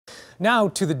Now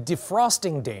to the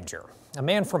defrosting danger. A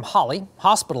man from Holly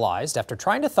hospitalized after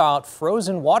trying to thaw out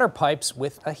frozen water pipes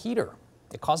with a heater.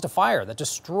 It caused a fire that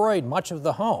destroyed much of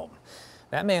the home.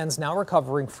 That man's now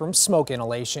recovering from smoke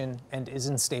inhalation and is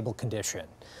in stable condition.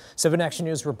 7 Action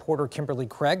News reporter Kimberly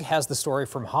Craig has the story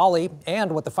from Holly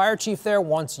and what the fire chief there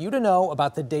wants you to know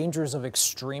about the dangers of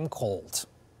extreme cold.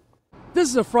 This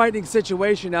is a frightening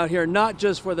situation out here, not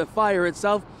just for the fire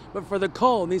itself, but for the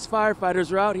cold. And these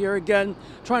firefighters are out here again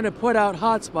trying to put out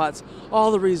hot spots, all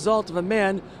the result of a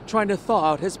man trying to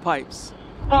thaw out his pipes.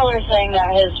 Caller saying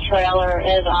that his trailer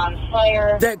is on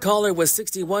fire. That caller was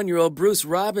 61-year-old Bruce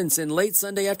Robinson. Late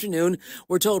Sunday afternoon,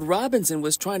 we're told Robinson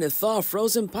was trying to thaw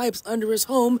frozen pipes under his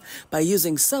home by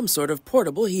using some sort of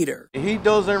portable heater. He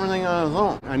does everything on his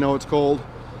own. I know it's cold,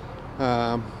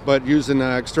 but using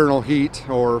external heat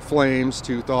or flames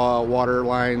to thaw water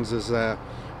lines is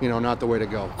not the way to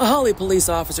go. A Holly police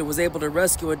officer was able to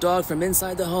rescue a dog from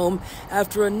inside the home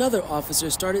after another officer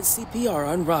started CPR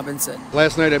on Robinson.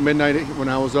 Last night at midnight when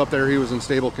I was up there, he was in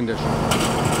stable condition.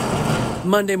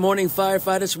 Monday morning,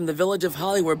 firefighters from the village of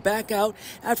Holly were back out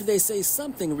after they say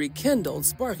something rekindled,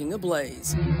 sparking a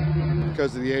blaze.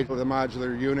 Because of the age of the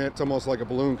modular unit, it's almost like a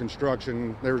balloon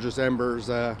construction. There were just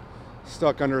embers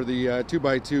stuck under the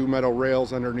 2x2 metal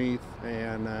rails underneath,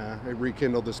 and it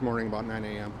rekindled this morning about 9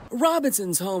 a.m.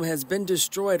 Robinson's home has been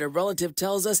destroyed. A relative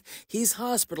tells us he's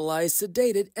hospitalized,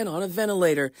 sedated, and on a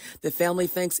ventilator. The family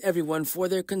thanks everyone for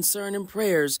their concern and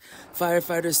prayers.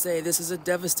 Firefighters say this is a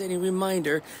devastating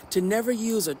reminder to never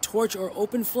use a torch or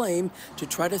open flame to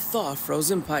try to thaw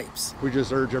frozen pipes. We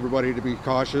just urge everybody to be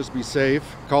cautious, be safe,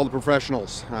 call the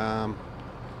professionals.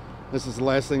 This is the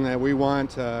last thing that we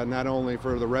want, not only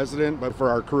for the resident, but for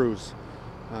our crews.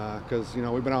 Because,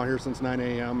 we've been out here since 9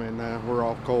 a.m. and we're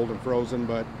all cold and frozen,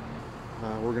 but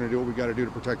we're going to do what we got to do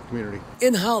to protect the community.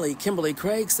 In Holly, Kimberly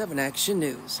Craig, 7 Action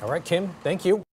News. All right, Kim, thank you.